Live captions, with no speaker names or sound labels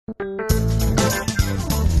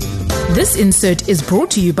This insert is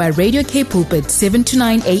brought to you by Radio K Pulpit 7 to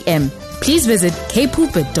 9 a.m. Please visit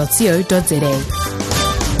kpulpit.co.za.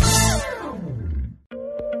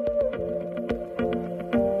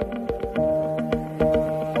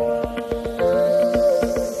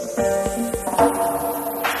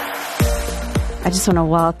 I just want to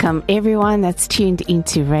welcome everyone that's tuned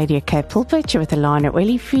into Radio K Pulpit. You're with Alana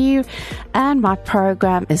Willie for you, and my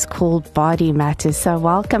program is called Body Matters. So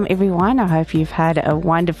welcome everyone. I hope you've had a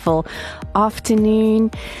wonderful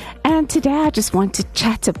afternoon. And today I just want to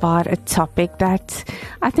chat about a topic that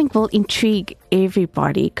I think will intrigue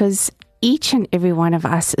everybody, because each and every one of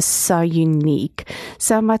us is so unique.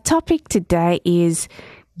 So my topic today is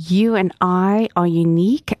you and I are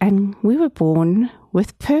unique, and we were born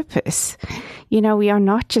with purpose. You know, we are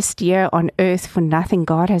not just here on earth for nothing.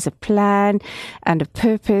 God has a plan and a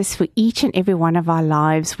purpose for each and every one of our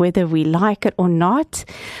lives, whether we like it or not.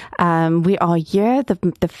 We are here.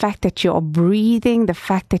 The fact that you are breathing, the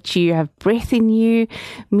fact that you have breath in you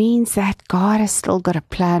means that God has still got a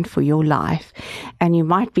plan for your life. And you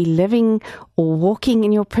might be living or walking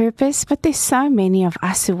in your purpose, but there's so many of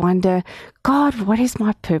us who wonder, God, what is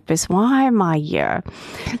my purpose? Why am I here?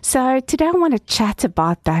 So today I want to chat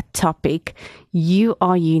about that topic. You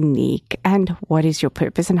are unique, and what is your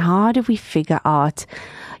purpose, and how do we figure out,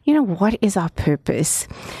 what is our purpose?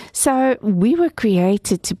 So we were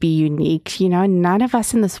created to be unique. None of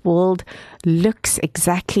us in this world looks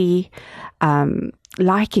exactly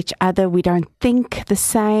like each other. We don't think the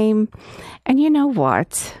same. And you know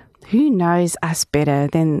what? Who knows us better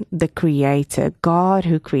than the Creator, God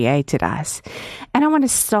who created us? And I want to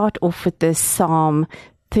start off with this Psalm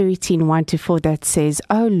 13, 1-4 that says,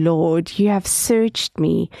 "O Lord, you have searched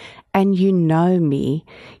me and you know me.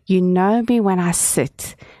 You know me when I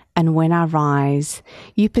sit and when I rise.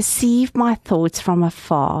 You perceive my thoughts from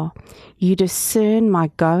afar. You discern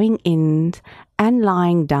my going in and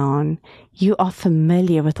lying down. You are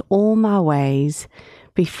familiar with all my ways.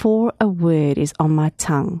 Before a word is on my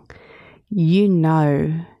tongue, you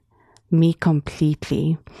know me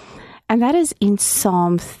completely." And that is in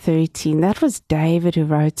Psalm 13. That was David who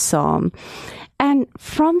wrote Psalm. And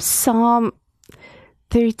from Psalm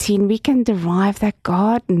 13, we can derive that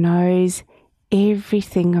God knows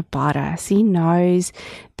everything about us. He knows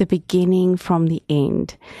the beginning from the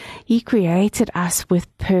end. He created us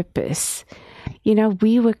with purpose.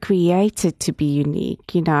 We were created to be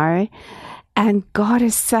unique, and God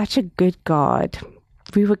is such a good God.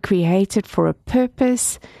 We were created for a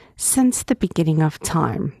purpose since the beginning of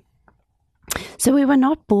time. So we were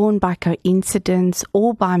not born by coincidence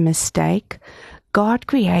or by mistake. God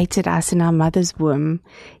created us in our mother's womb.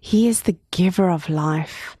 He is the giver of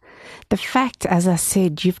life. The fact, as I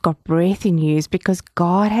said, you've got breath in you is because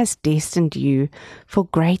God has destined you for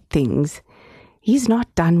great things. He's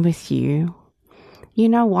not done with you.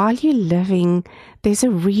 While you're living, there's a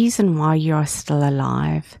reason why you are still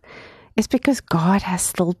alive. It's because God has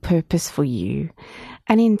still purpose for you.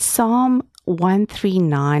 And in Psalm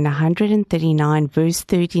 139 verse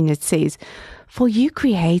 13, it says, "For you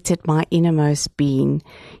created my innermost being.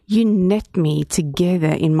 You knit me together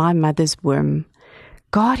in my mother's womb."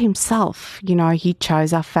 God himself, he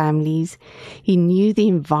chose our families. He knew the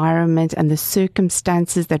environment and the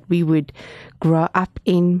circumstances that we would grow up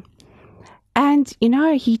in. And,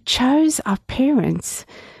 he chose our parents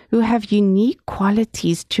who have unique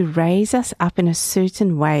qualities to raise us up in a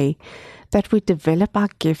certain way that would develop our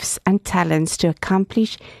gifts and talents to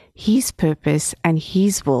accomplish his purpose and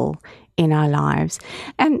his will in our lives.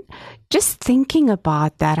 And just thinking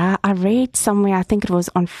about that, I read somewhere, I think it was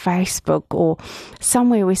on Facebook or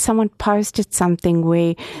somewhere, where someone posted something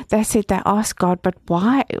where they said they asked God, but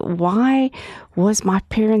why was my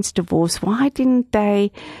parents divorced? Why didn't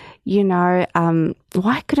they,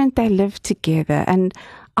 why couldn't they live together? And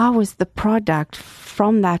I was the product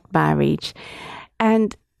from that marriage.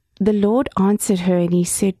 And the Lord answered her and he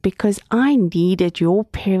said, because I needed your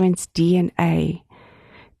parents' DNA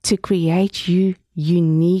to create you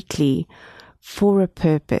uniquely for a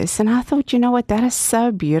purpose. And I thought, that is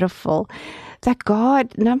so beautiful. That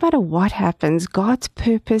God, no matter what happens, God's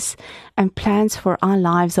purpose and plans for our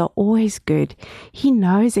lives are always good. He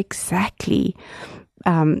knows exactly,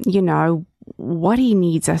 what he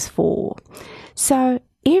needs us for. So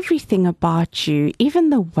everything about you, even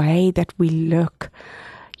the way that we look,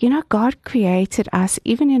 God created us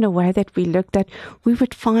even in a way that we look that we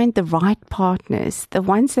would find the right partners, the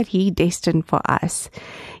ones that he destined for us.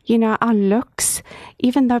 Our looks,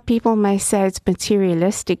 even though people may say it's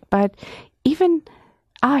materialistic, but even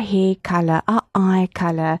our hair color, our eye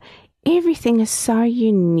color, everything is so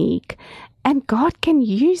unique. And God can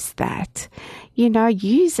use that,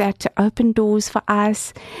 use that to open doors for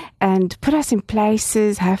us and put us in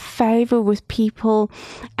places, have favor with people.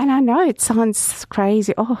 And I know it sounds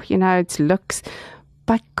crazy. It looks,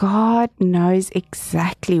 but God knows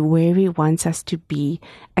exactly where He wants us to be.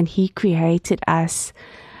 And He created us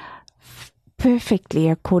perfectly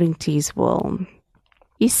according to His will.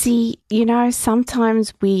 You see,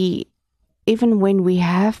 sometimes even when we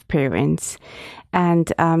have parents,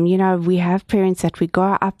 and, we have parents that we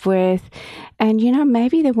grow up with, and,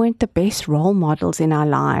 maybe they weren't the best role models in our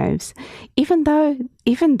lives. Even though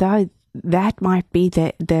that might be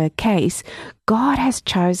the case, God has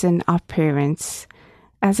chosen our parents,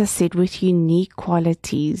 as I said, with unique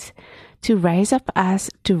qualities to raise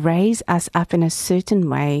us up in a certain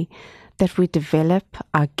way that we develop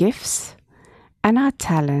our gifts and our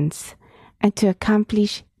talents and to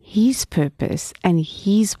accomplish His purpose and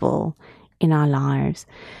His will in our lives.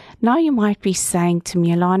 Now you might be saying to me,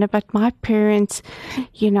 Alana, but my parents,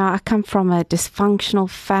 I come from a dysfunctional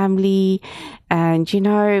family and,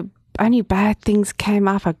 only bad things came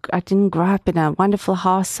up. I didn't grow up in a wonderful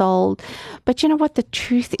household. But you know what? The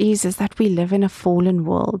truth is that we live in a fallen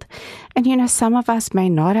world. And, some of us may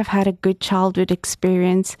not have had a good childhood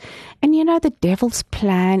experience. And, the devil's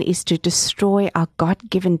plan is to destroy our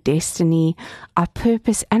God-given destiny, our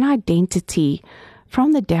purpose and identity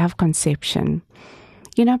from the day of conception.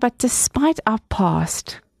 But despite our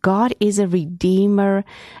past, God is a redeemer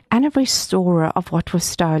and a restorer of what was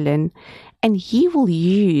stolen. And He will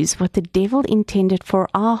use what the devil intended for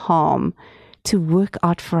our harm to work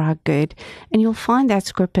out for our good. And you'll find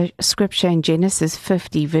that scripture in Genesis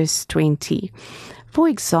 50, verse 20. For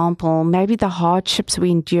example, maybe the hardships we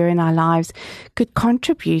endure in our lives could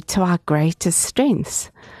contribute to our greatest strengths.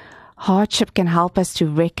 Hardship can help us to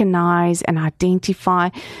recognize and identify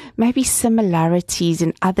maybe similarities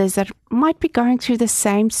in others that might be going through the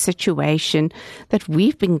same situation that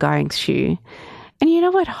we've been going through. And you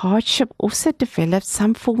know what? Hardship also develops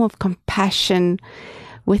some form of compassion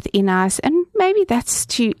within us. And maybe that's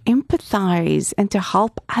to empathize and to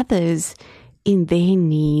help others in their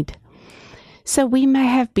need. So we may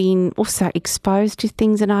have been also exposed to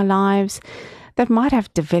things in our lives that might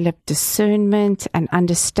have developed discernment and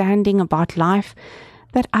understanding about life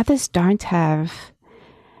that others don't have.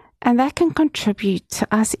 And that can contribute to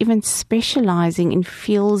us even specializing in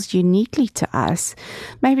fields uniquely to us.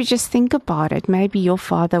 Maybe just think about it. Maybe your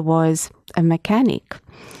father was a mechanic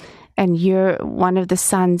and you're one of the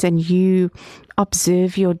sons and you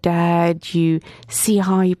observe your dad, you see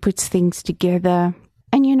how he puts things together.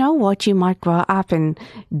 And you know what? You might grow up and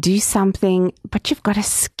do something, but you've got a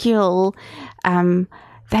skill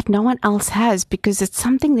that no one else has because it's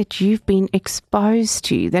something that you've been exposed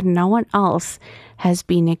to that no one else has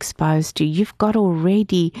been exposed to. You've got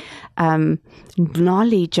already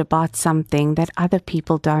knowledge about something that other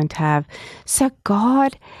people don't have. So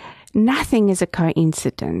God, nothing is a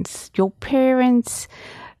coincidence. Your parents,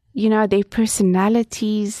 their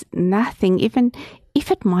personalities, nothing, even if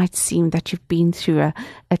it might seem that you've been through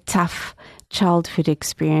a tough childhood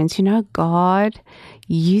experience, God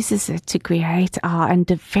uses it to create and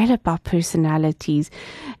develop our personalities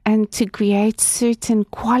and to create certain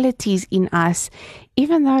qualities in us,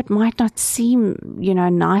 even though it might not seem,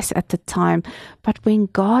 nice at the time. But when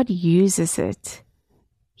God uses it,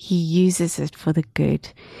 He uses it for the good.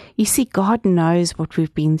 You see, God knows what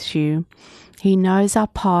we've been through. He knows our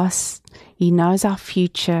past. He knows our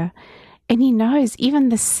future. And He knows even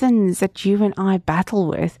the sins that you and I battle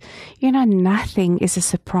with. Nothing is a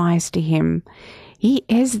surprise to Him. He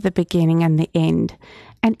is the beginning and the end.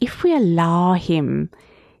 And if we allow Him,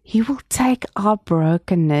 He will take our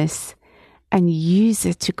brokenness and use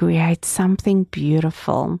it to create something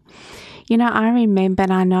beautiful. I remember,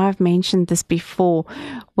 and I know I've mentioned this before,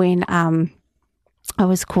 when I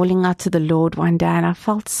was calling out to the Lord one day and I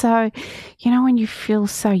felt so, when you feel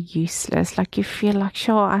so useless, like you feel like,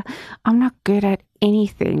 sure, I'm not good at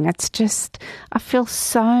anything. It's just, I feel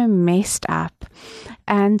so messed up.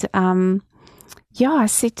 And, I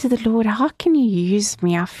said to the Lord, how can you use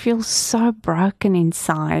me? I feel so broken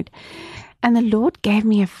inside. And the Lord gave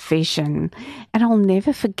me a vision, and I'll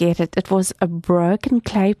never forget it. It was a broken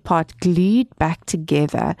clay pot glued back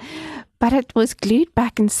together, but it was glued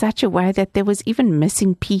back in such a way that there was even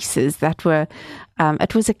missing pieces that were,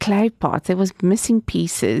 it was a clay pot. There was missing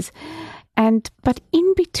pieces. But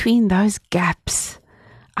in between those gaps,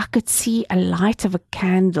 I could see a light of a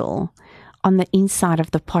candle on the inside of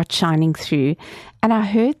the pot shining through. And I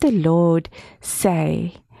heard the Lord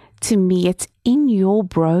say to me, it's in your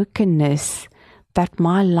brokenness that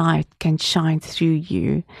my light can shine through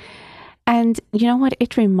you. And you know what?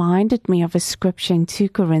 It reminded me of a scripture in 2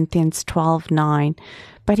 Corinthians 12:9.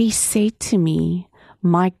 But he said to me,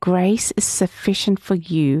 my grace is sufficient for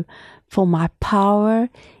you, for my power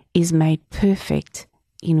is made perfect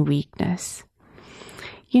in weakness.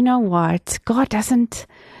 You know what? God doesn't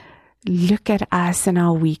look at us and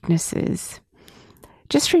our weaknesses.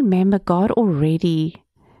 Just remember, God already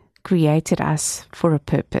created us for a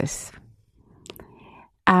purpose.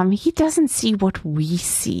 He doesn't see what we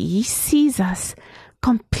see. He sees us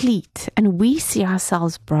complete, and we see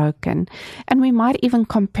ourselves broken. And we might even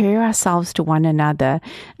compare ourselves to one another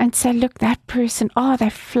and say, look, that person, they're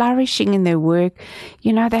flourishing in their work.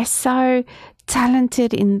 They're so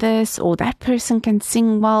talented in this, or that person can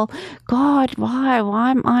sing well. God, why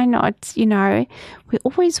am I not? We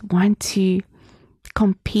always want to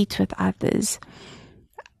compete with others.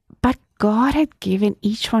 But God had given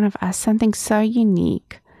each one of us something so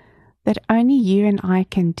unique that only you and I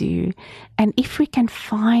can do. And if we can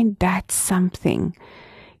find that something,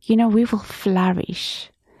 we will flourish.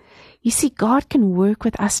 You see, God can work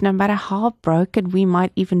with us no matter how broken we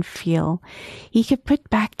might even feel. He can put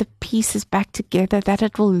back the pieces back together that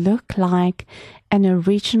it will look like an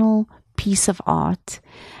original piece of art.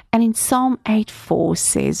 And in Psalm 8:4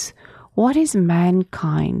 says, what is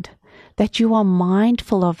mankind that you are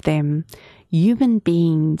mindful of them, human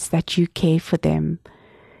beings that you care for them?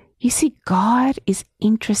 You see, God is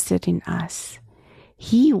interested in us.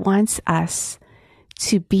 He wants us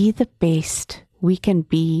to be the best we can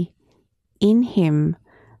be in Him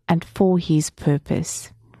and for His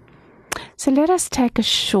purpose. So let us take a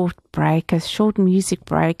short break, a short music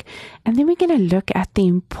break, and then we're going to look at the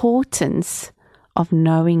importance of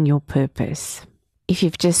knowing your purpose. If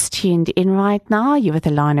you've just tuned in right now, you're with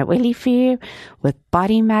Alana Wellifair with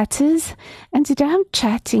Body Matters. And today I'm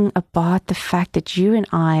chatting about the fact that you and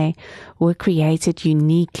I were created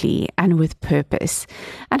uniquely and with purpose.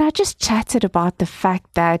 And I just chatted about the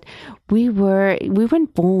fact that we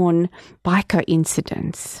weren't born by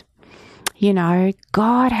coincidence.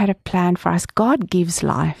 God had a plan for us. God gives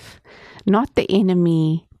life, not the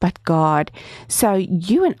enemy, but God. So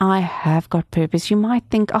you and I have got purpose. You might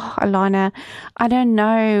think, Alana, I don't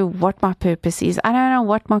know what my purpose is. I don't know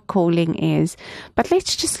what my calling is. But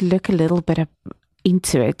let's just look a little bit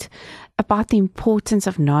into it, about the importance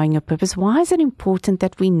of knowing your purpose. Why is it important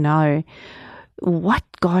that we know what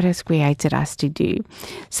God has created us to do?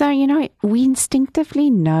 So, we instinctively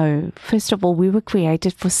know, first of all, we were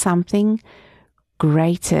created for something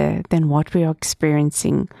greater than what we are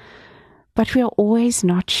experiencing. But we are always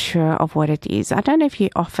not sure of what it is. I don't know if you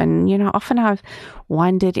often I've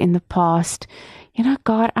wondered in the past,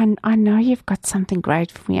 God, I know you've got something great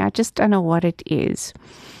for me. I just don't know what it is.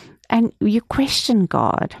 And you question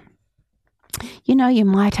God. You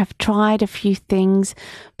might have tried a few things,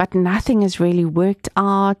 but nothing has really worked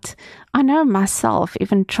out. I know myself,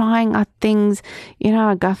 even trying out things,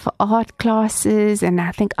 I go for art classes and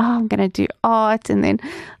I think, I'm going to do art. And then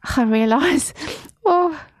I realize,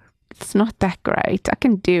 it's not that great. I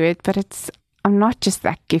can do it, but I'm not just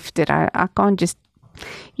that gifted. I can't just,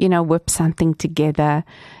 whip something together,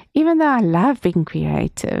 even though I love being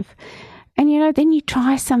creative. And, then you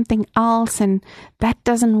try something else and that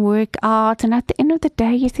doesn't work out. And at the end of the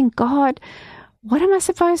day, you think, God, what am I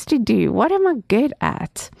supposed to do? What am I good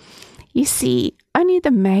at? You see, only the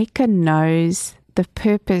Maker knows the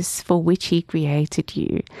purpose for which He created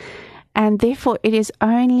you. And therefore, it is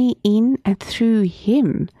only in and through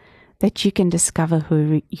Him that you can discover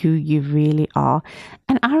who you really are.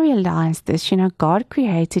 And I realized this, God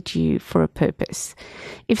created you for a purpose.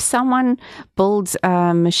 If someone builds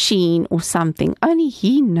a machine or something, only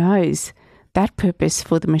He knows that purpose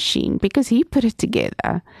for the machine, because He put it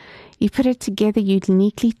together. He put it together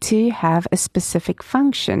uniquely to have a specific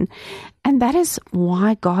function. And that is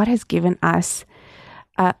why God has given us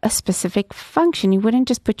a specific function. He wouldn't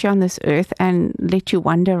just put you on this earth and let you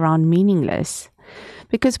wander around meaningless.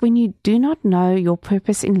 Because when you do not know your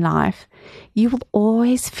purpose in life, you will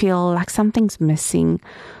always feel like something's missing,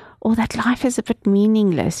 or that life is a bit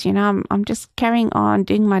meaningless. I'm just carrying on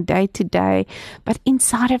doing my day to day, but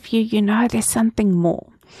inside of you, there's something more.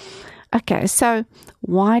 Okay, so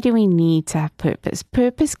why do we need to have purpose?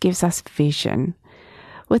 Purpose gives us vision.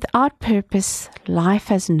 Without purpose, life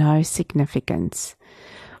has no significance.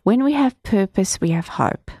 When we have purpose, we have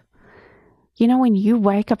hope. When you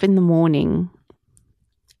wake up in the morning,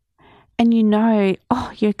 and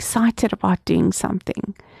you're excited about doing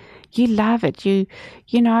something. You love it.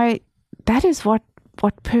 That is what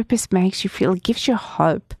what purpose makes you feel. It gives you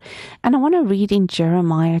hope. And I want to read in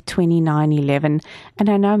Jeremiah 29:11, and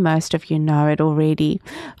I know most of you know it already.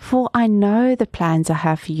 For I know the plans I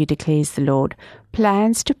have for you, declares the Lord,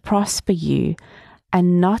 plans to prosper you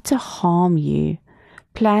and not to harm you,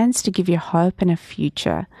 plans to give you hope and a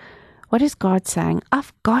future. What is God saying?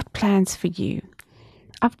 I've got plans for you.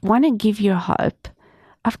 I want to give you hope.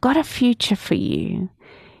 I've got a future for you.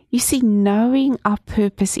 You see, knowing our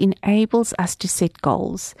purpose enables us to set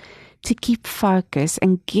goals, to keep focus,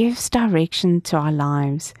 and gives direction to our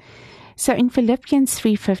lives. So in Philippians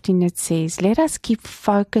 3:15 it says, let us keep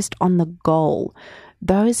focused on the goal,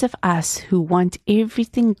 those of us who want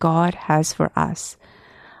everything God has for us.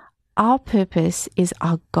 Our purpose is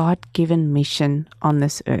our God-given mission on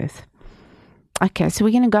this earth. Okay, so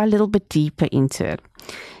we're going to go a little bit deeper into it.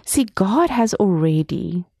 See, God has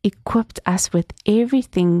already equipped us with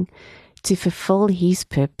everything to fulfill His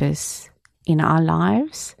purpose in our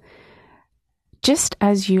lives. Just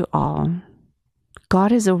as you are, God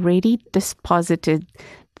has already deposited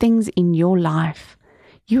things in your life.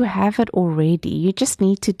 You have it already. You just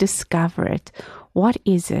need to discover it. What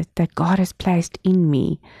is it that God has placed in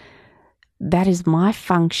me? That is my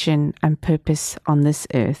function and purpose on this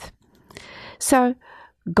earth. So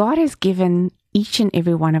God has given each and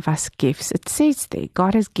every one of us gifts. It says there,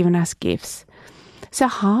 God has given us gifts. So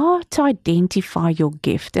how to identify your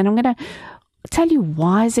gift? And I'm going to tell you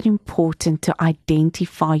why is it important to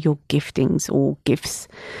identify your giftings or gifts.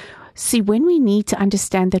 See, when we need to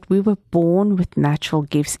understand that we were born with natural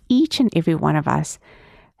gifts, each and every one of us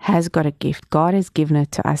has got a gift. God has given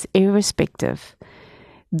it to us, irrespective.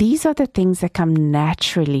 These are the things that come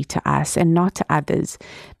naturally to us and not to others.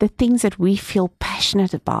 The things that we feel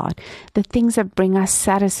passionate about. The things that bring us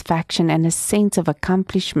satisfaction and a sense of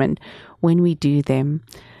accomplishment when we do them.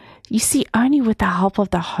 You see, only with the help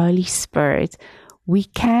of the Holy Spirit, we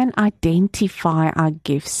can identify our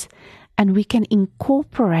gifts and we can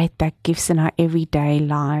incorporate that gifts in our everyday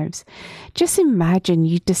lives. Just imagine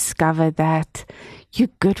you discover that you're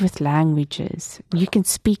good with languages. You can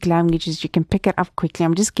speak languages. You can pick it up quickly.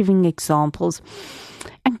 I'm just giving examples.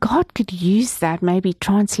 And God could use that, maybe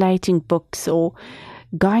translating books or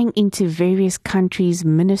going into various countries,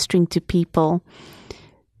 ministering to people,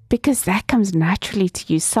 because that comes naturally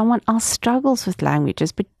to you. Someone else struggles with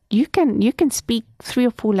languages, but you can speak 3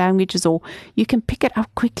 or 4 languages, or you can pick it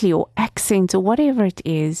up quickly, or accents, or whatever it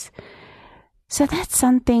is. So that's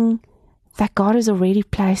something that God has already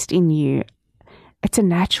placed in you. It's a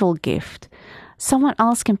natural gift. Someone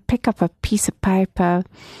else can pick up a piece of paper.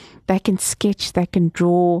 They can sketch, they can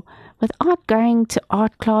draw. Without going to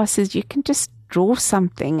art classes, you can just draw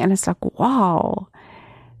something and it's like, wow,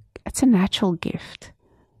 it's a natural gift.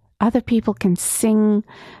 Other people can sing.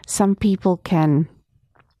 Some people can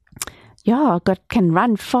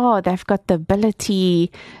run far. They've got the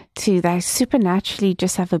ability to, they supernaturally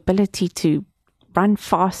just have ability to run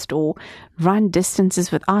fast or run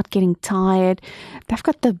distances without getting tired. They've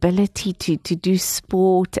got the ability to do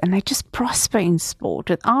sport, and they just prosper in sport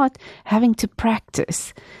without having to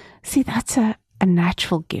practice. See, that's a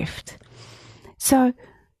natural gift. So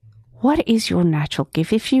what is your natural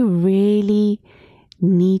gift? If you really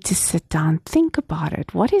need to sit down, think about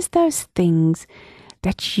it. What is those things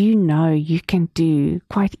that you know you can do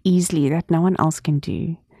quite easily that no one else can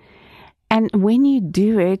do? And when you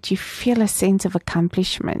do it, you feel a sense of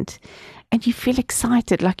accomplishment and you feel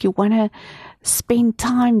excited, like you want to spend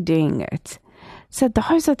time doing it. So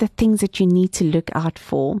those are the things that you need to look out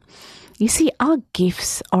for. You see, our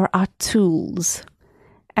gifts are our tools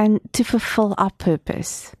and to fulfill our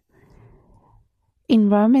purpose. In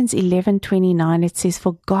Romans 11:29, it says,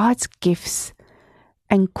 for God's gifts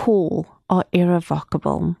and call are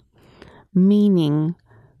irrevocable, meaning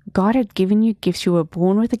God had given you gifts. You were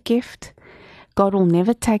born with a gift. God will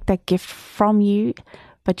never take that gift from you,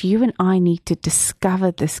 but you and I need to discover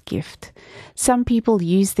this gift. Some people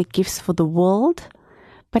use the gifts for the world,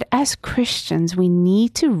 but as Christians, we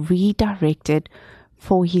need to redirect it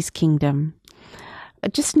for His kingdom.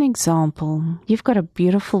 Just an example, you've got a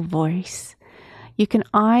beautiful voice. You can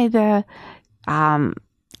either,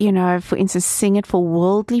 for instance, sing it for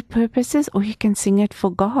worldly purposes, or you can sing it for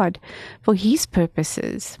God, for His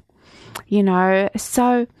purposes.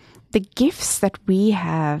 So the gifts that we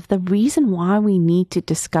have, the reason why we need to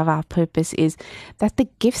discover our purpose is that the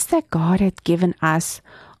gifts that God has given us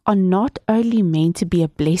are not only meant to be a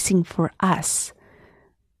blessing for us,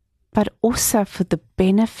 but also for the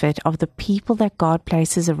benefit of the people that God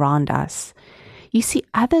places around us. You see,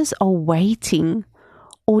 others are waiting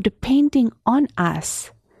or depending on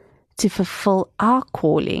us to fulfill our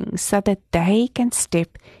calling so that they can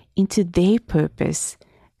step into their purpose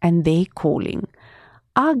and their calling.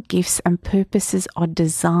 Our gifts and purposes are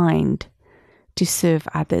designed to serve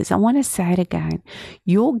others. I want to say it again.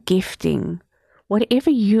 Your gifting, whatever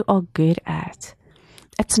you are good at,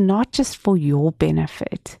 it's not just for your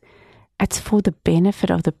benefit. It's for the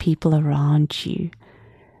benefit of the people around you.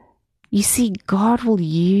 You see, God will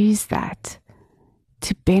use that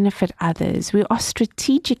to benefit others. We are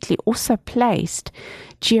strategically also placed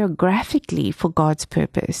geographically for God's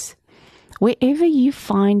purpose. Wherever you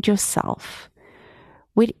find yourself,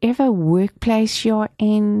 whatever workplace you're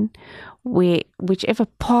in, whichever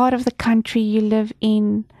part of the country you live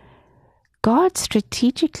in, God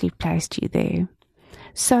strategically placed you there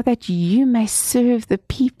so that you may serve the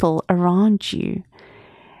people around you.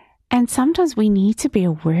 And sometimes we need to be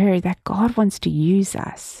aware that God wants to use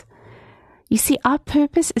us. You see, our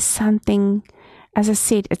purpose is something, as I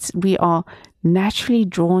said, we are naturally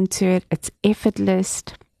drawn to it. It's effortless.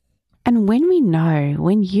 And when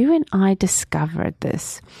you and I discovered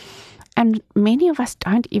this, and many of us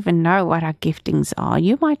don't even know what our giftings are.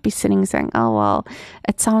 You might be sitting saying, oh, well,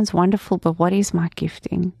 it sounds wonderful, but what is my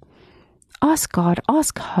gifting? Ask God,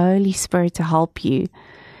 ask Holy Spirit to help you.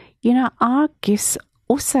 You know, our gifts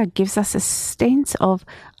also gives us a sense of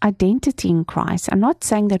identity in Christ. I'm not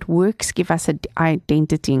saying that works give us an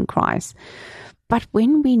identity in Christ, but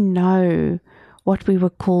when we know what we were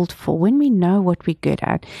called for, when we know what we're good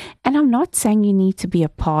at, and I'm not saying you need to be a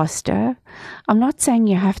pastor, I'm not saying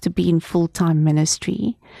you have to be in full-time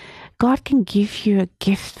ministry. God can give you a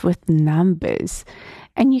gift with numbers,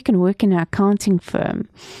 and you can work in an accounting firm,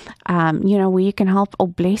 where you can help or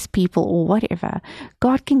bless people or whatever.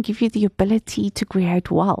 God can give you the ability to create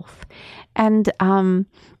wealth. And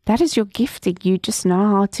that is your gifting. You just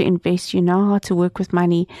know how to invest. You know how to work with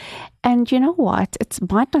money. And you know what? It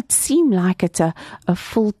might not seem like it's a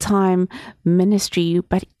full-time ministry,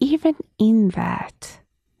 but even in that,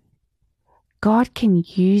 God can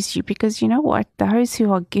use you, because you know what? Those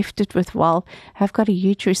who are gifted with wealth have got a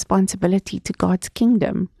huge responsibility to God's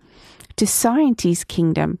kingdom, to sow into His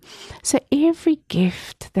kingdom. So every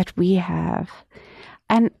gift that we have,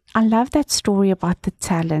 and I love that story about the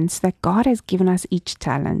talents, that God has given us each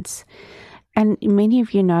talents. And many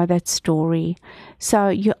of you know that story. So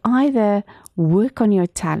you either work on your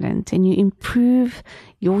talent and you improve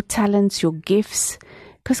your talents, your gifts,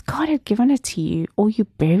 because God had given it to you, or you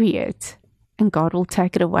bury it and God will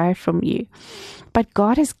take it away from you. But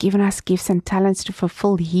God has given us gifts and talents to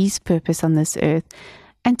fulfill His purpose on this earth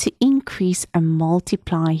and to increase and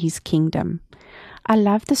multiply His kingdom. I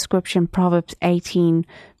love the scripture in Proverbs 18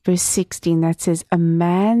 verse 16 that says, a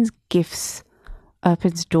man's gifts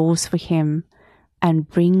opens doors for him and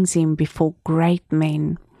brings him before great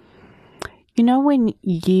men. You know, when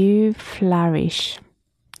you flourish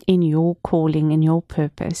in your calling and your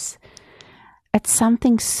purpose, it's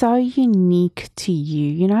something so unique to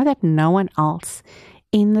you. You know that no one else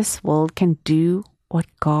in this world can do what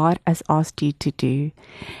God has asked you to do.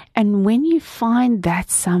 And when you find that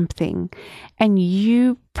something and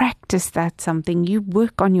you practice that something, you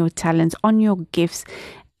work on your talents, on your gifts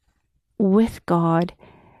with God,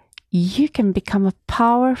 you can become a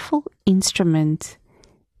powerful instrument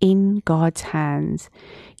in God's hands.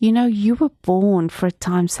 You know, you were born for a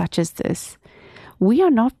time such as this. We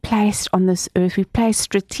are not placed on this earth. We're placed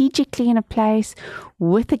strategically in a place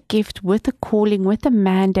with a gift, with a calling, with a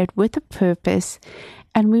mandate, with a purpose.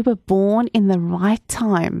 And we were born in the right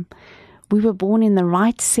time. We were born in the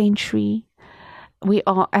right century. We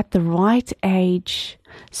are at the right age,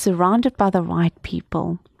 surrounded by the right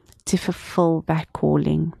people to fulfill that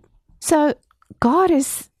calling. So God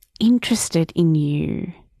is interested in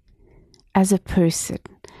you as a person.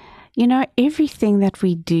 You know, everything that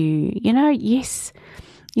we do, yes,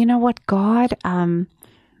 you know what, God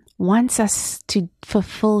wants us to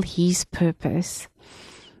fulfill His purpose.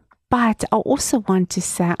 But I also want to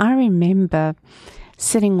say, I remember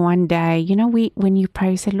sitting one day, when you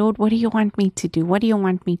pray, you say, Lord, what do you want me to do? What do you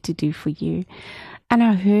want me to do for you? And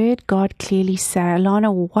I heard God clearly say,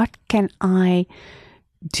 Alana, what can I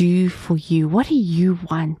do for you? What do you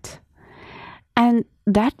want? And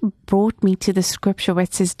that brought me to the scripture where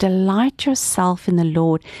it says, delight yourself in the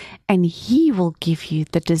Lord and He will give you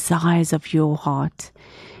the desires of your heart.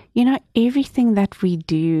 You know, everything that we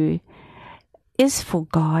do is for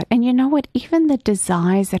God. And you know what? Even the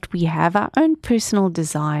desires that we have, our own personal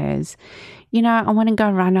desires, I want to go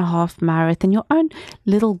run a half marathon, your own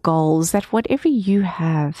little goals, that whatever you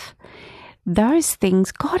have, those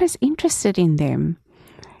things, God is interested in them.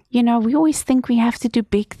 We always think we have to do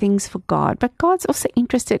big things for God, but God's also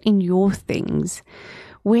interested in your things.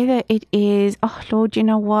 Whether it is, oh Lord, you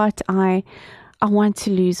know what? I I want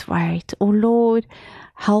to lose weight, or Lord,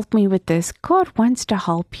 help me with this. God wants to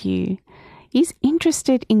help you. He's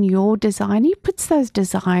interested in your desire, and He puts those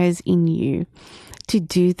desires in you to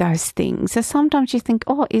do those things. So sometimes you think,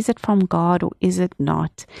 oh, is it from God or is it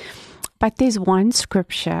not? But there's one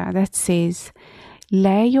scripture that says,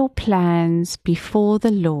 lay your plans before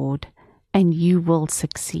the Lord and you will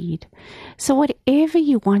succeed. So whatever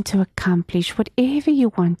you want to accomplish, whatever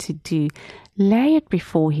you want to do, lay it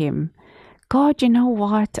before Him. God, you know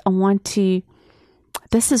what?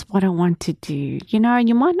 This is what I want to do. You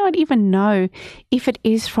might not even know if it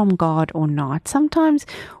is from God or not. Sometimes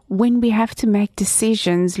when we have to make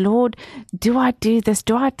decisions, Lord, do I do this?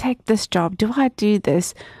 Do I take this job? Do I do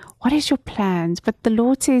this? What is your plans? But the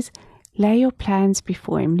Lord says, lay your plans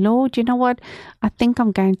before Him. Lord, you know what? I think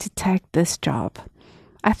I'm going to take this job.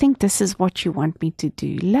 I think this is what you want me to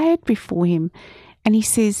do. Lay it before Him. And He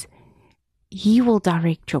says, He will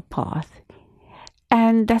direct your path.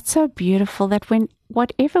 And that's so beautiful that when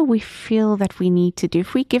whatever we feel that we need to do,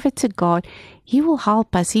 if we give it to God, He will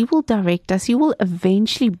help us. He will direct us. He will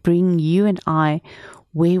eventually bring you and I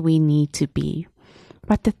where we need to be.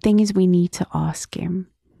 But the thing is, we need to ask Him.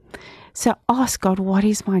 So ask God, what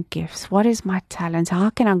is my gifts? What is my talents?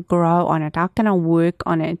 How can I grow on it? How can I work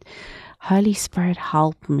on it? Holy Spirit,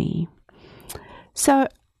 help me. So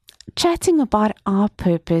chatting about our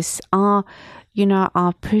purpose, our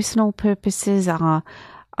personal purposes, our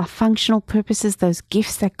functional purposes, those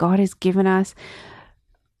gifts that God has given us,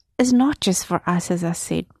 is not just for us, as I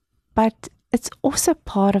said, but it's also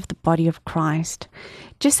part of the body of Christ.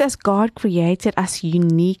 Just as God created us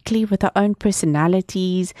uniquely with our own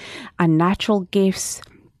personalities and natural gifts,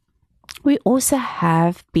 we also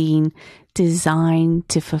have been designed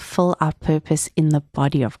to fulfill our purpose in the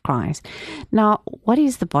body of Christ. Now, what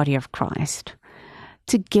is the body of Christ?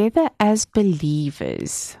 Together as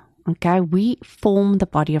believers, we form the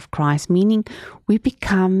body of Christ, meaning we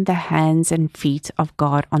become the hands and feet of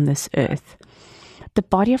God on this earth. The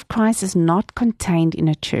body of Christ is not contained in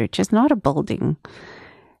a church. It's not a building.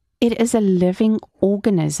 It is a living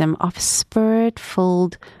organism of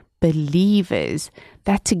Spirit-filled believers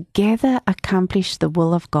that together accomplish the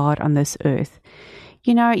will of God on this earth.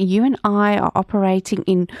 You and I are operating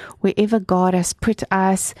in wherever God has put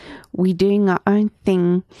us. We're doing our own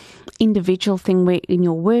thing, individual thing, where in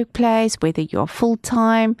your workplace, whether you're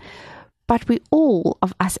full-time. But we all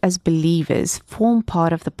of us as believers form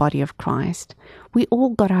part of the body of Christ. We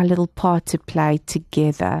all got our little part to play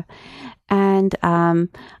together. And I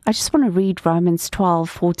just want to read Romans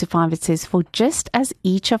 12:4-5. It says, for just as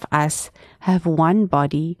each of us have one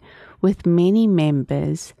body with many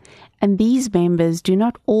members, and these members do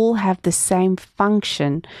not all have the same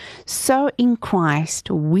function, so in Christ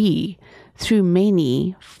we, through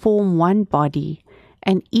many, form one body,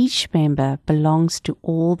 and each member belongs to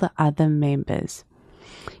all the other members.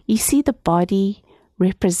 You see, the body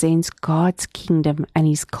represents God's kingdom and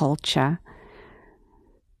His culture.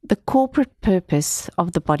 The corporate purpose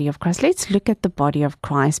of the body of Christ. Let's look at the body of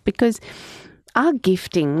Christ, because our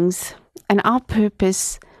giftings and our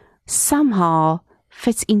purpose somehow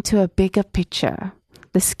fits into a bigger picture,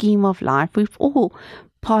 the scheme of life. We're all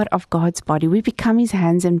part of God's body. We become His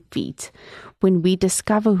hands and feet when we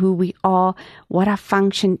discover who we are, what our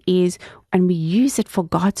function is, and we use it for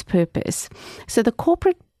God's purpose. So the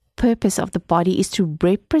corporate purpose of the body is to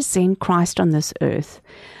represent Christ on this earth.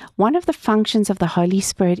 One of the functions of the Holy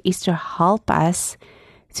Spirit is to help us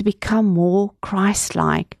to become more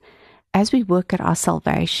Christ-like as we work at our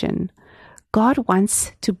salvation. God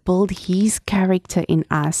wants to build His character in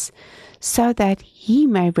us so that He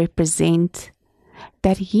may be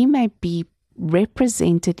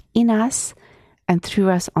represented in us and through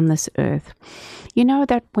us on this earth. You know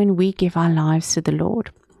that when we give our lives to the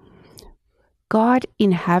Lord, God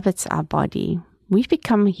inhabits our body. We've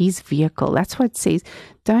become His vehicle. That's what it says.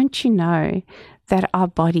 Don't you know that our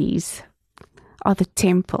bodies are the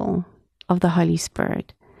temple of the Holy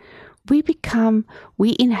Spirit?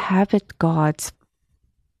 We inhabit God's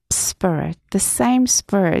Spirit. The same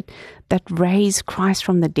Spirit that raised Christ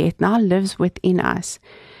from the dead now lives within us.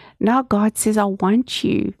 Now God says, I want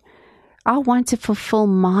to fulfill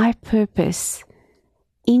my purpose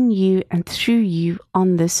in you and through you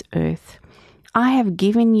on this earth. I have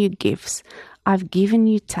given you gifts. I've given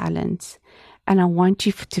you talents, and I want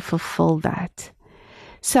you to fulfill that.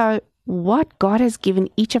 So what God has given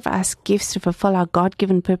each of us gifts to fulfill our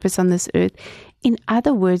God-given purpose on this earth, in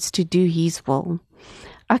other words, to do His will.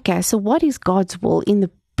 Okay, so what is God's will in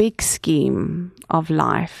the big scheme of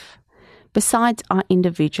life? Besides our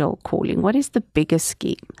individual calling, what is the bigger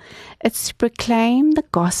scheme? It's to proclaim the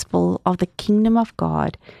gospel of the kingdom of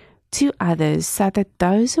God to others so that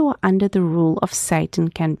those who are under the rule of Satan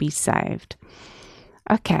can be saved.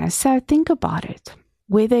 Okay, so think about it.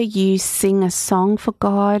 Whether you sing a song for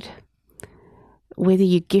God, whether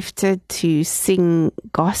you're gifted to sing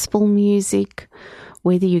gospel music,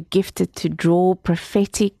 whether you're gifted to draw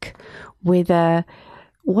prophetic, whether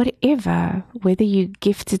you're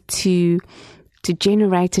gifted to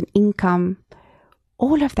generate an income,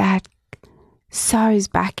 all of that sows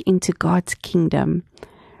back into God's kingdom.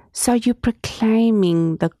 So you're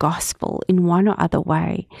proclaiming the gospel in one or other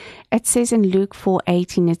way. It says in Luke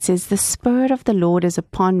 4:18, it says, "The Spirit of the Lord is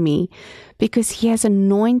upon me, because He has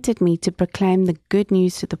anointed me to proclaim the good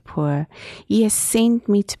news to the poor. He has sent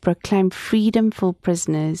me to proclaim freedom for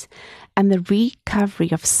prisoners and the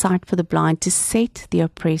recovery of sight for the blind, to set the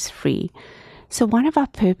oppressed free." So one of our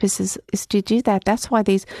purposes is to do that. That's why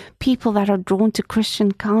there's people that are drawn to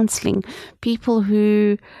Christian counseling, people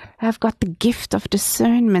who have got the gift of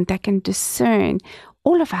discernment, that can discern.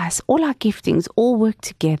 All of us, all our giftings, all work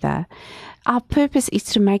together. Our purpose is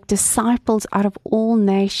to make disciples out of all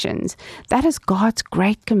nations. That is God's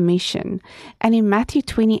great commission. And in Matthew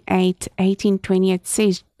 28:18-20, it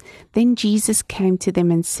says, "Then Jesus came to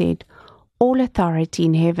them and said, 'All authority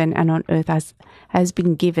in heaven and on earth has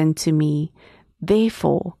been given to me.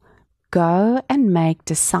 Therefore, go and make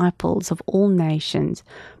disciples of all nations,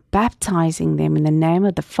 baptizing them in the name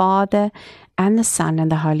of the Father and the Son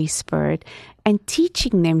and the Holy Spirit, and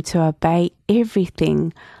teaching them to obey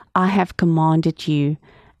everything I have commanded you.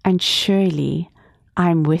 And surely I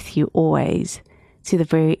am with you always, to the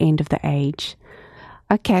very end of the age.'"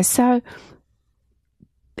 Okay, so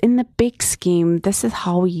in the big scheme, this is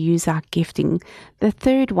how we use our gifting. The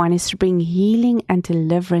third one is to bring healing and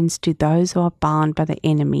deliverance to those who are bound by the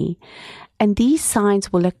enemy. And these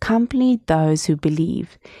signs will accompany those who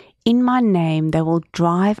believe. In my name, they will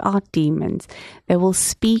drive out demons. They will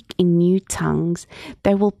speak in new tongues.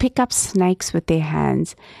 They will pick up snakes with their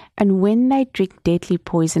hands. And when they drink deadly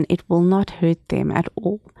poison, it will not hurt them at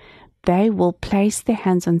all. They will place their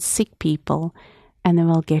hands on sick people and they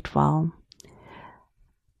will get well.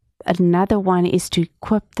 Another one is to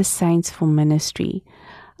equip the saints for ministry.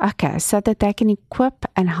 Okay, so that they can equip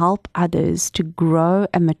and help others to grow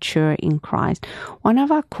and mature in Christ. One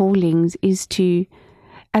of our callings is to,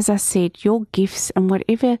 as I said, your gifts and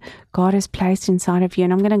whatever God has placed inside of you.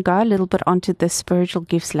 And I'm going to go a little bit onto the spiritual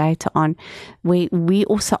gifts later on, where we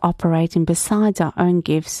also operate in, besides our own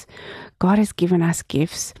gifts, God has given us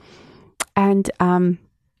gifts. And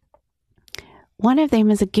one of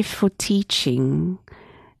them is a gift for teaching.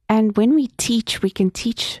 And when we teach, we can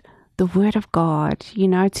teach the Word of God,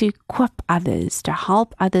 to equip others, to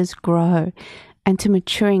help others grow and to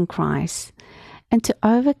mature in Christ and to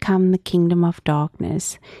overcome the kingdom of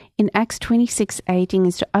darkness. In Acts 26:18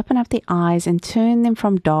 is to open up their eyes and turn them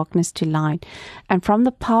from darkness to light and from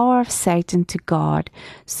the power of Satan to God,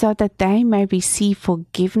 so that they may receive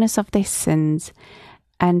forgiveness of their sins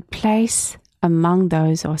and place among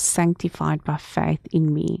those who are sanctified by faith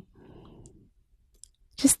in me.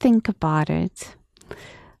 Just think about it.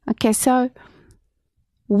 Okay, so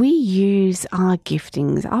we use our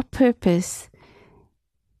giftings. Our purpose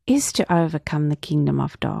is to overcome the kingdom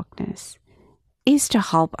of darkness, is to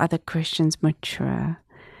help other Christians mature,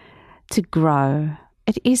 to grow.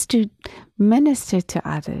 It is to minister to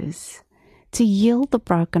others, to heal the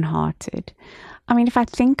brokenhearted. I mean, if I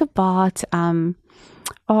think about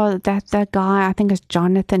that guy, I think it's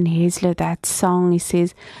Jonathan Hesler, that song, he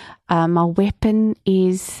says, my weapon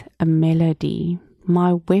is a melody.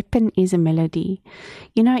 My weapon is a melody.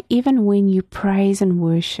 Even when you praise and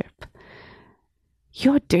worship,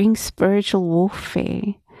 you're doing spiritual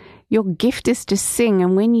warfare. Your gift is to sing,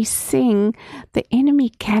 and when you sing, the enemy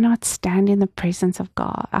cannot stand in the presence of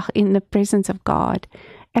God.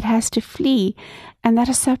 It has to flee, and that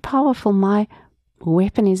is so powerful. My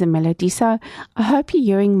weapon is a melody. So I hope you're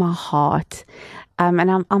hearing my heart.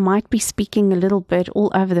 And I might be speaking a little bit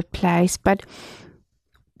all over the place, but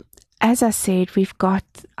as I said, we've got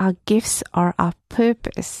our gifts are our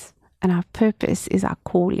purpose, and our purpose is our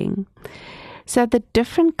calling. So the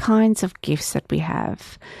different kinds of gifts that we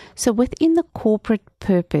have. So within the corporate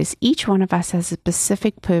purpose, each one of us has a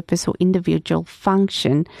specific purpose or individual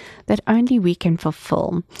function that only we can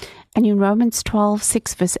fulfill. And in Romans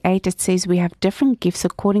 12:6 verse 8, it says we have different gifts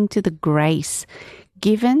according to the grace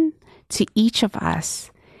given to each of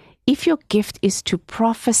us. If your gift is to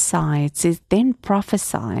prophesy, it says, then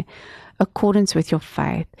prophesy accordance with your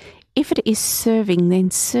faith. If it is serving,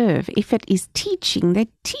 then serve. If it is teaching, then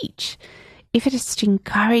teach. If it is to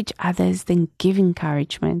encourage others, then give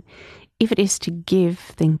encouragement. If it is to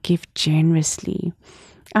give, then give generously.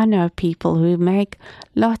 I know people who make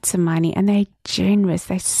lots of money and they're generous.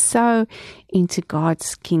 They're so into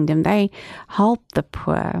God's kingdom. They help the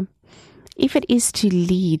poor. If it is to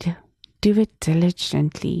lead, do it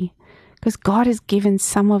diligently, because God has given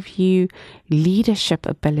some of you leadership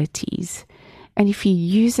abilities. And if you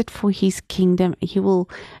use it for His kingdom, it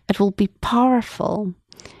will be powerful.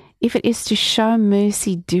 If it is to show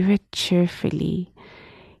mercy, do it cheerfully.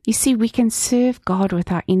 You see, we can serve God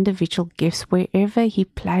with our individual gifts wherever He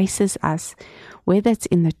places us, whether it's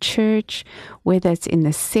in the church, whether it's in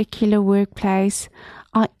the secular workplace.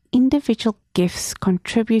 Our individual gifts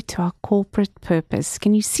contribute to our corporate purpose.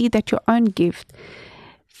 Can you see that your own gift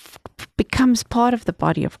becomes part of the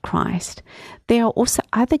body of Christ? There are also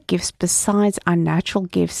other gifts besides our natural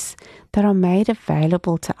gifts that are made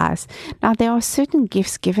available to us. Now, there are certain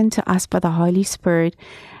gifts given to us by the Holy Spirit,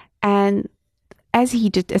 and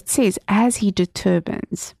it says, as He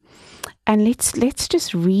determines. And let's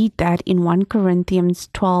just read that in 1 Corinthians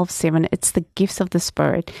 12:7. It's the gifts of the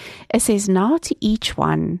Spirit. It says, now to each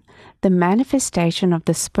one, the manifestation of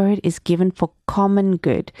the Spirit is given for common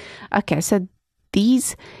good. Okay, so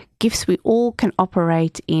these gifts we all can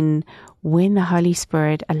operate in when the Holy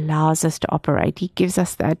Spirit allows us to operate. He gives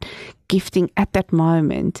us that gifting at that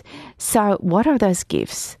moment. So what are those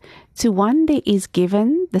gifts? To one, there is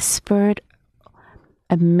given the Spirit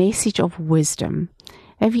a message of wisdom.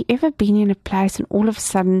 Have you ever been in a place and all of a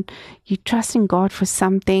sudden you're trusting God for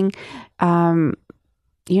something, and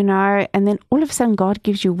then all of a sudden God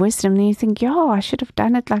gives you wisdom, and you think, I should have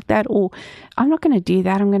done it like that, or I'm not going to do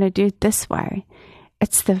that, I'm going to do it this way.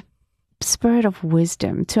 It's the Spirit of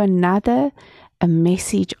wisdom. To another, a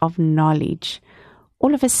message of knowledge.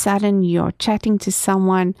 All of a sudden you're chatting to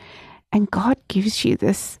someone and God gives you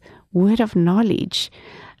this word of knowledge.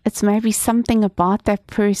 It's maybe something about that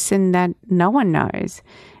person that no one knows.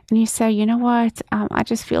 And you say, you know what, I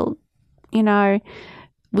just feel,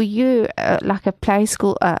 were you like a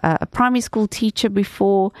primary school teacher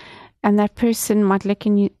before? And that person might look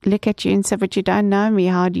at you and say, but you don't know me,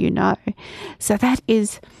 how do you know? So that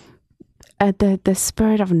is the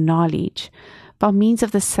Spirit of knowledge by means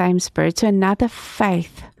of the same Spirit. To another,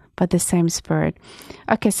 faith by the same Spirit.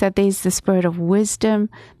 Okay, so there's the Spirit of wisdom,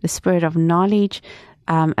 the Spirit of knowledge,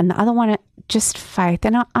 and the other one, just faith.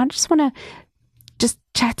 And I just want to just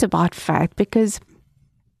chat about faith, because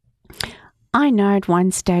I know at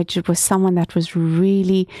one stage it was someone that was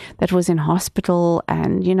in hospital,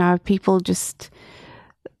 and, people just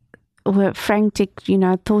were frantic,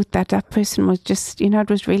 thought that person was just, it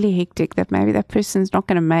was really hectic, that maybe that person's not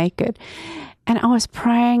going to make it. And I was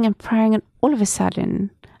praying and praying, and all of a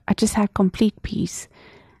sudden I just had complete peace.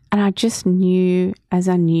 And I just knew, as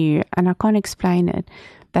I knew, and I can't explain it,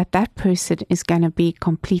 that person is going to be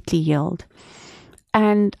completely healed.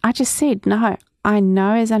 And I just said, no, I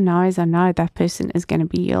know as I know that person is going to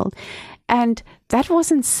be healed. And that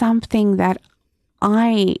wasn't something that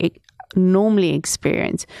I normally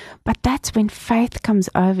experience. But that's when faith comes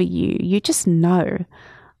over you. You just know.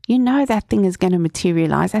 You know that thing is going to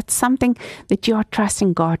materialize. That's something that you are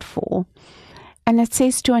trusting God for. And it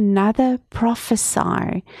says to another,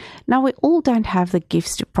 prophesy. Now, we all don't have the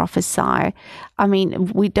gifts to prophesy. I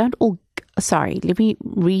mean, we don't all, let me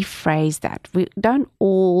rephrase that. We don't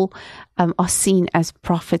all are seen as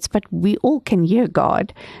prophets, but we all can hear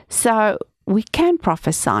God. So we can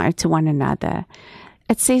prophesy to one another.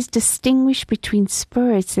 It says distinguish between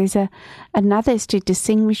spirits. There's another is to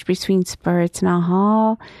distinguish between spirits. Now,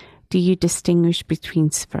 how do you distinguish between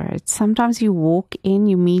spirits? Sometimes you walk in,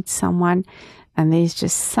 you meet someone, and there's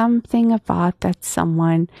just something about that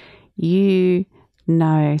someone,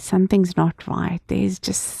 something's not right. There's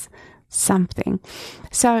just something.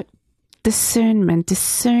 So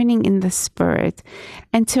discerning in the spirit.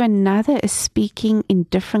 And to another is speaking in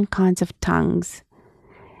different kinds of tongues.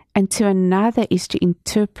 And to another is to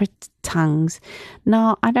interpret tongues.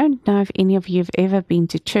 Now, I don't know if any of you have ever been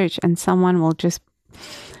to church and someone will just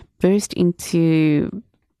burst into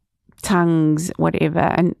tongues, whatever,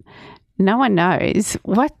 and no one knows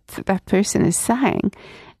what that person is saying.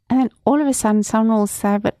 And then all of a sudden someone will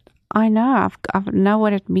say, but I know, I know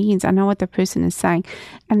what it means. I know what the person is saying.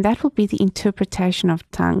 And that will be the interpretation of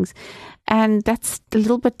tongues. And that's a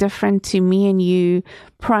little bit different to me and you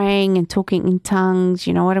praying and talking in tongues,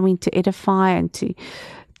 you know what I mean, to edify and to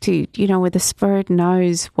where the Spirit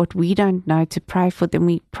knows what we don't know to pray for, then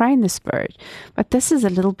we pray in the Spirit. But this is a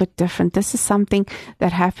little bit different. This is something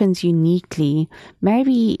that happens uniquely,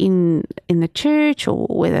 maybe in the church or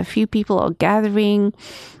where a few people are gathering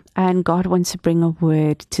and God wants to bring a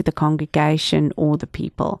word to the congregation or the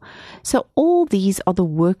people. So all these are the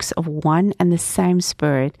works of one and the same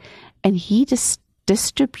Spirit, and He just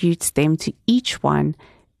distributes them to each one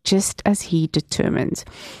just as He determines.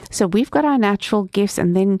 So we've got our natural gifts,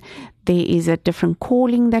 and then there is a different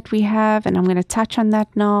calling that we have, and I'm going to touch on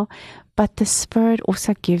that now. But the Spirit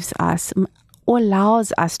also gives us, or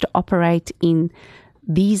allows us to operate in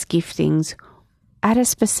these giftings at a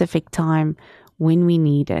specific time when we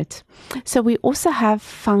need it. So we also have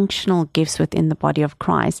functional gifts within the body of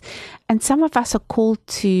Christ, and some of us are called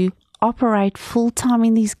to operate full-time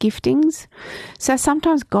in these giftings. So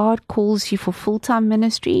sometimes God calls you for full-time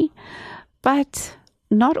ministry, but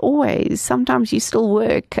not always. Sometimes you still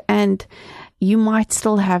work and you might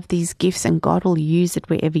still have these gifts, and God will use it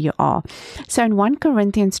wherever you are. So in 1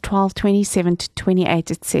 Corinthians 12:27-28,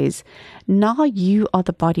 it says, "Now you are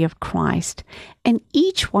the body of Christ, and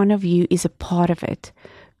each one of you is a part of it.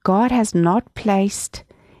 God has not placed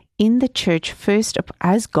in the church first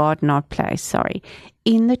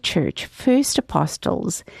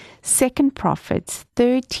apostles, second prophets,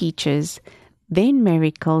 third teachers, then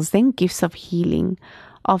miracles, then gifts of healing,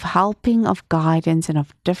 of helping, of guidance, and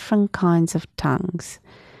of different kinds of tongues."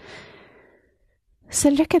 So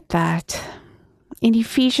look at that. In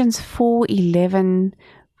Ephesians 4:11,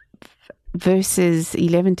 verses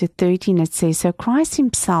 11-13, it says, "So Christ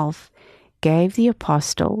Himself gave the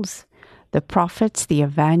apostles, the prophets, the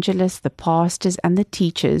evangelists, the pastors, and the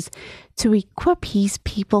teachers to equip His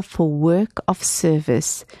people for work of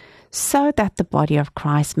service, so that the body of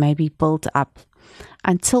Christ may be built up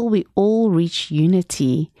until we all reach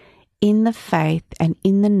unity in the faith and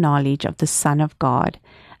in the knowledge of the Son of God,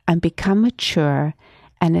 and become mature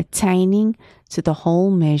and attaining to the whole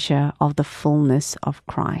measure of the fullness of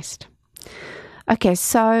Christ." Okay,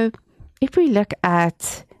 so if we look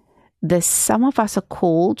at this, some of us are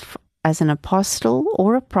called as an apostle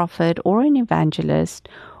or a prophet or an evangelist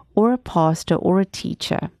or a pastor or a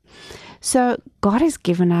teacher. So God has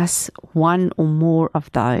given us one or more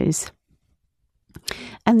of those.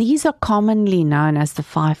 And these are commonly known as the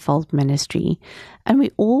fivefold ministry. And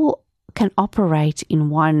we all can operate in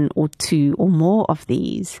one or two or more of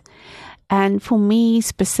these. And for me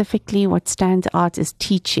specifically, what stands out is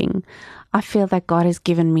teaching. I feel that God has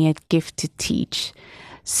given me a gift to teach.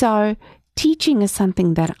 So teaching is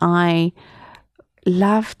something that I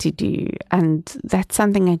love to do, and that's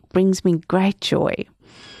something that brings me great joy.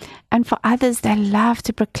 And for others, they love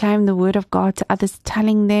to proclaim the word of God to others,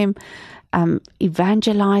 telling them,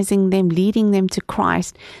 evangelizing them, leading them to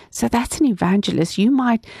Christ. So that's an evangelist. You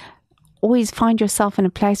might always find yourself in a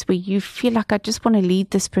place where you feel like, I just want to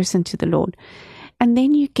lead this person to the Lord. And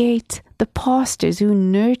then you get the pastors who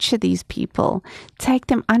nurture these people, take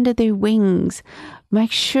them under their wings,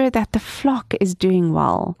 make sure that the flock is doing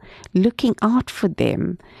well, looking out for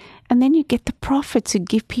them. And then you get the prophets who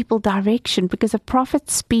give people direction, because a prophet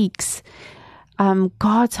speaks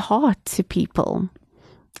God's heart to people.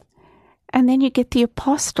 And then you get the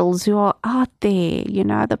apostles who are out there,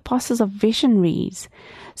 the apostles are visionaries.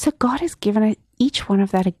 So God has given each one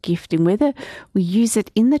of that a gifting, whether we use it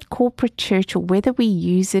in the corporate church or whether we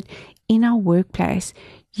use it in our workplace.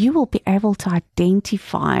 You will be able to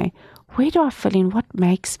identify, where do I fit in? What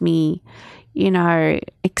makes me,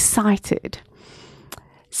 excited?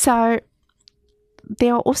 So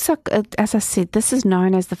there are also, as I said, this is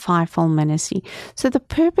known as the fivefold ministry. So the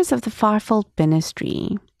purpose of the fivefold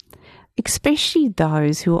ministry, especially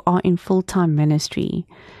those who are in full-time ministry,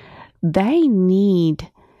 they need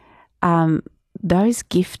those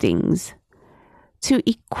giftings to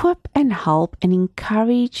equip and help and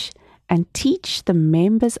encourage and teach the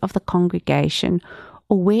members of the congregation,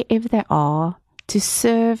 or wherever they are, to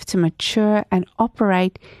serve, to mature and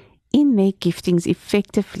operate in their giftings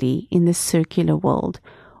effectively in the secular world,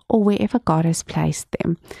 or wherever God has placed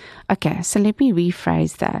them. Okay, so let me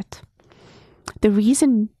rephrase that. The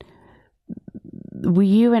reason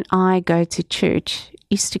you and I go to church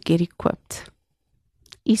is to get equipped,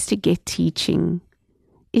 is to get teaching,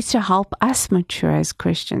 is to help us mature as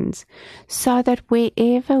Christians, so that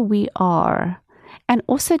wherever we are, and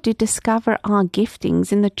also to discover our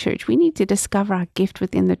giftings in the church. We need to discover our gift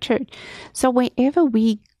within the church. So when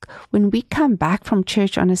we come back from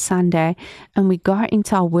church on a Sunday and we go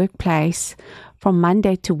into our workplace from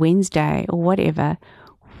Monday to Wednesday or whatever,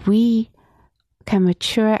 we can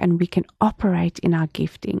mature and we can operate in our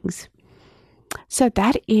giftings. So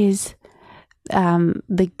that is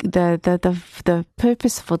the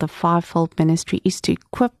purpose for the fivefold ministry, is to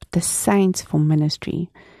equip the saints for ministry,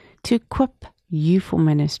 to equip you for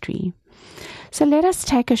ministry. So let us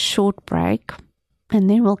take a short break, and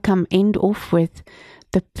then we'll end off with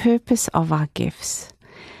the purpose of our gifts,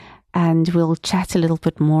 and we'll chat a little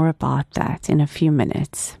bit more about that in a few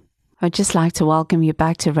minutes. I'd just like to welcome you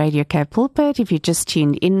back to Radio K Pulpit. If you just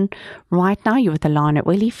tuned in right now, you're with Alana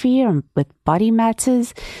Willifear and with Body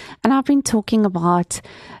Matters. And I've been talking about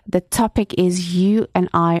the topic is you and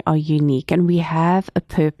I are unique and we have a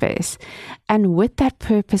purpose. And with that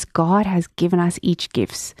purpose, God has given us each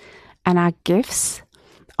gifts. And our gifts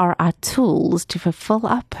are our tools to fulfill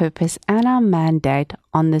our purpose and our mandate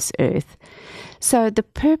on this earth. So the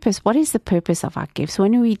purpose, what is the purpose of our gifts?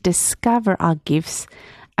 When we discover our gifts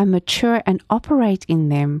and mature and operate in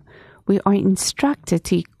them, we are instructed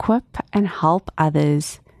to equip and help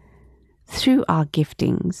others through our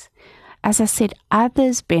giftings. As I said,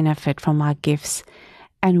 others benefit from our gifts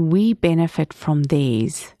and we benefit from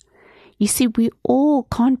theirs. You see, we all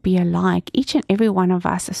can't be alike. Each and every one of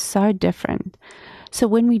us is so different. So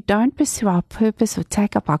when we don't pursue our purpose or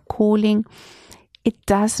take up our calling, it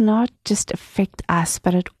does not just affect us,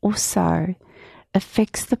 but it also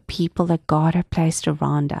affects the people that God has placed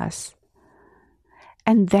around us.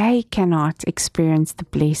 And they cannot experience the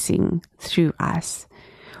blessing through us.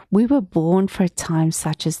 We were born for a time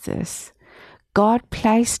such as this. God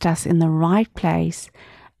placed us in the right place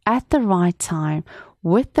at the right time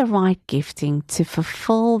with the right gifting to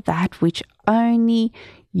fulfill that which only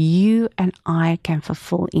you and I can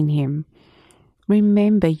fulfill in Him.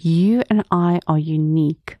 Remember, you and I are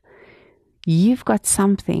unique. You've got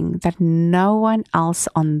something that no one else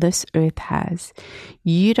on this earth has.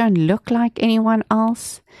 You don't look like anyone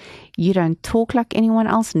else. You don't talk like anyone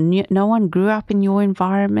else. No one grew up in your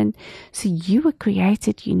environment. So you were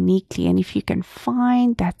created uniquely. And if you can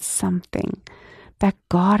find that something that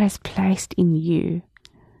God has placed in you,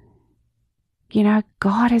 you know,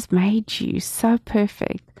 God has made you so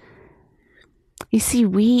perfect. You see,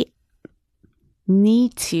 we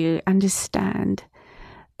need to understand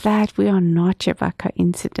that we are not here by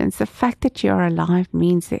coincidence. The fact that you're alive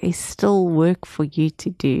means there is still work for you to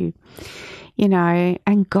do, you know,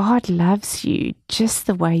 and God loves you just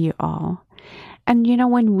the way you are. And, you know,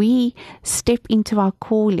 when we step into our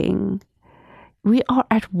calling, we are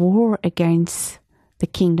at war against the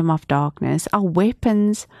kingdom of darkness. Our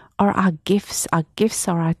weapons are our gifts. Our gifts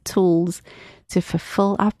are our tools to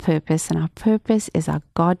fulfill our purpose, and our purpose is our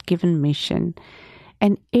God-given mission.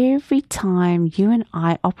 And every time you and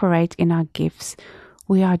I operate in our gifts,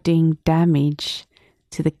 we are doing damage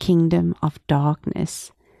to the kingdom of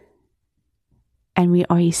darkness. And we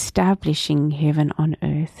are establishing heaven on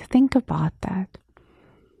earth. Think about that.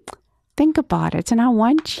 Think about it. And I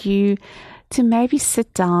want you to maybe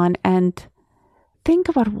sit down and think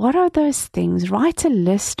about what are those things. Write a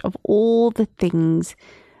list of all the things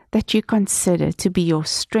that you consider to be your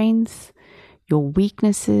strengths, your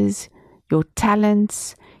weaknesses, your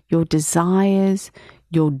talents, your desires,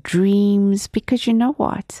 your dreams, because you know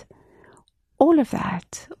what? All of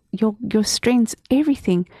that, your strengths,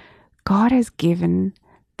 everything, God has given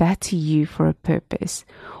that to you for a purpose.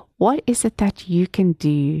 What is it that you can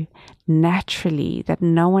do naturally that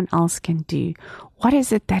no one else can do? What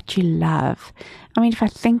is it that you love? I mean, if I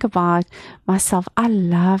think about myself, I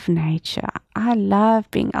love nature. I love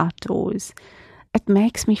being outdoors. It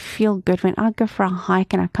makes me feel good. When I go for a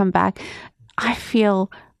hike and I come back, I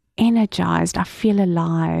feel energized. I feel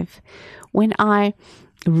alive. When I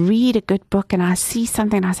read a good book and I see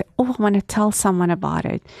something, I say, oh, I want to tell someone about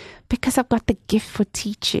it because I've got the gift for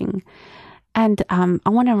teaching. And I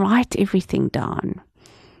want to write everything down.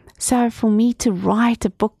 So for me to write a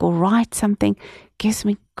book or write something gives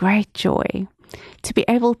me great joy. To be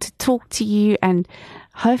able to talk to you and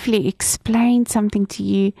hopefully explain something to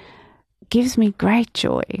you gives me great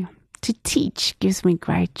joy. To teach gives me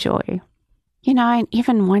great joy. You know, and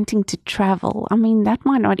even wanting to travel. I mean, that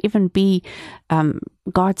might not even be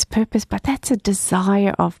God's purpose, but that's a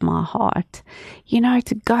desire of my heart. You know,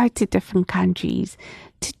 to go to different countries,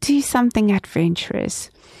 to do something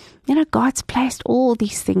adventurous. You know, God's placed all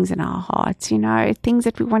these things in our hearts, you know, things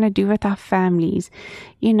that we want to do with our families.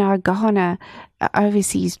 You know, go on a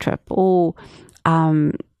overseas trip or,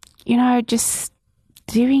 you know, just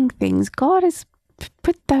doing things. God has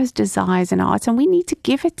put those desires in our hearts and we need to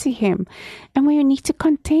give it to Him. And we need to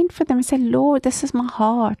contend for them and say, Lord, this is my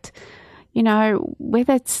heart. You know,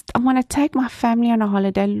 whether it's, I want to take my family on a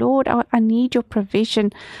holiday. Lord, I need your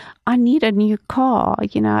provision. I need a new car,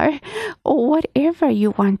 you know, or whatever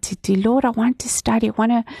you want to do. Lord, I want to study. I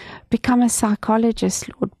want to become a psychologist.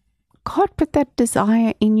 Lord, God put that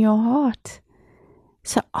desire in your heart.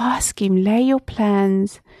 So ask Him, lay your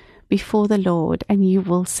plans before the Lord and you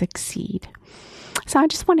will succeed. So I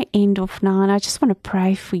just want to end off now and I just want to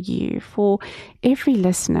pray for you, for every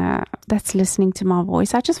listener that's listening to my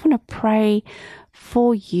voice. I just want to pray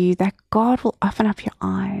for you that God will open up your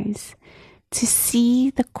eyes. to see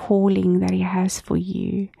the calling that He has for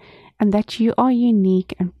you, and that you are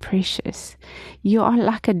unique and precious. You are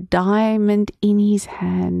like a diamond in His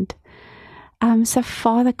hand. So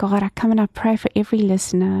Father God, I come and I pray for every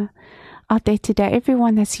listener out there today,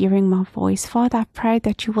 everyone that's hearing my voice. Father, I pray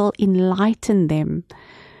that you will enlighten them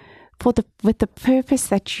with the purpose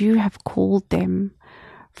that you have called them.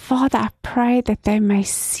 Father, I pray that they may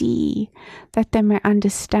see, that they may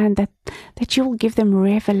understand, that you will give them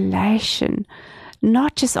revelation,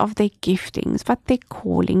 not just of their giftings, but their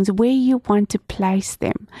callings, where you want to place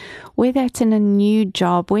them, whether it's in a new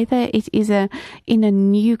job, whether it is in a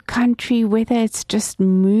new country, whether it's just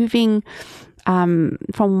moving from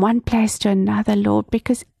one place to another, Lord,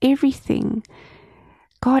 because everything,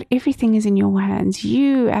 God, everything is in your hands.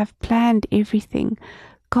 You have planned everything.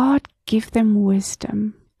 God, give them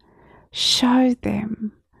wisdom. Show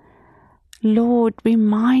them. Lord,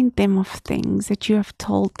 remind them of things that you have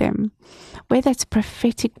told them, whether it's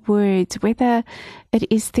prophetic words, whether it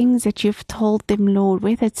is things that you've told them, Lord,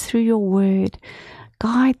 whether it's through your word.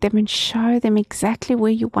 Guide them and show them exactly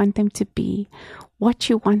where you want them to be, what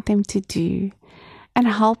you want them to do, and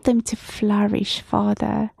help them to flourish,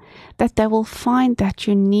 Father, that they will find that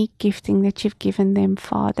unique gifting that you've given them,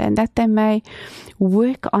 Father, and that they may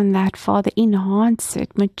work on that, Father, enhance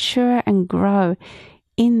it, mature and grow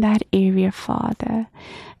in that area, Father.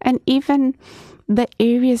 And even the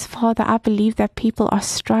areas, Father, I believe that people are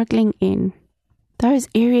struggling in, those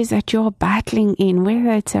areas that you're battling in,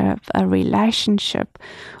 whether it's a relationship,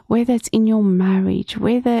 whether it's in your marriage,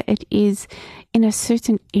 whether it is in a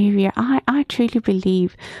certain area, I truly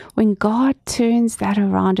believe when God turns that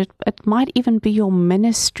around, it might even be your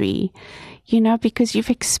ministry, because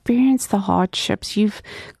you've experienced the hardships, you've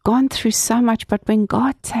gone through so much, but when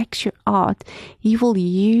God takes you out, He will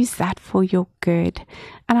use that for your good.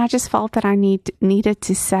 And I just felt that I needed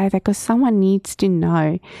to say that, because someone needs to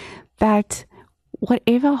know that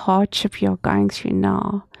whatever hardship you're going through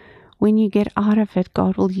now, when you get out of it,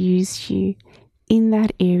 God will use you in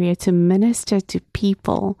that area to minister to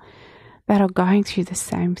people that are going through the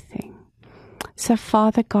same thing. So,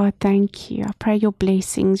 Father God, thank you. I pray your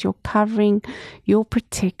blessings, your covering, your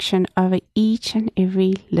protection over each and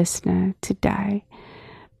every listener today.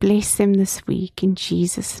 Bless them this week in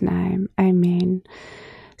Jesus' name. Amen.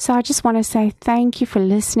 So I just want to say thank you for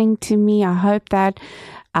listening to me. I hope that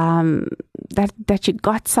that you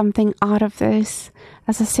got something out of this.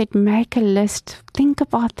 As I said, make a list. Think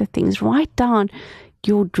about the things. Write down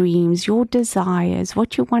your dreams, your desires,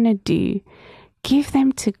 what you want to do. Give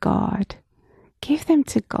them to God. Give them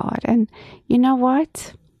to God. And you know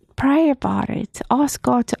what? Pray about it. Ask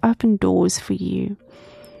God to open doors for you.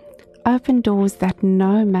 Open doors that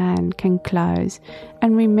no man can close.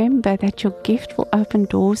 And remember that your gift will open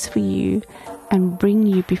doors for you and bring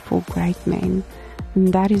you before great men.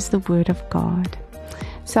 And that is the word of God.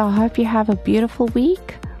 So I hope you have a beautiful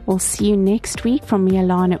week. We'll see you next week. From me,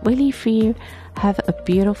 Alana Willie, for you. Have a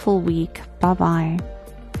beautiful week. Bye-bye.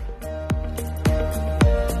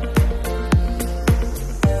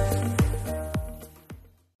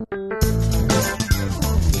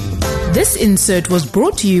 This insert was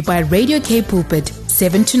brought to you by Radio K Pulpit,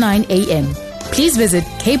 7 to 9 a.m. Please visit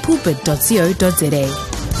kpulpit.co.za.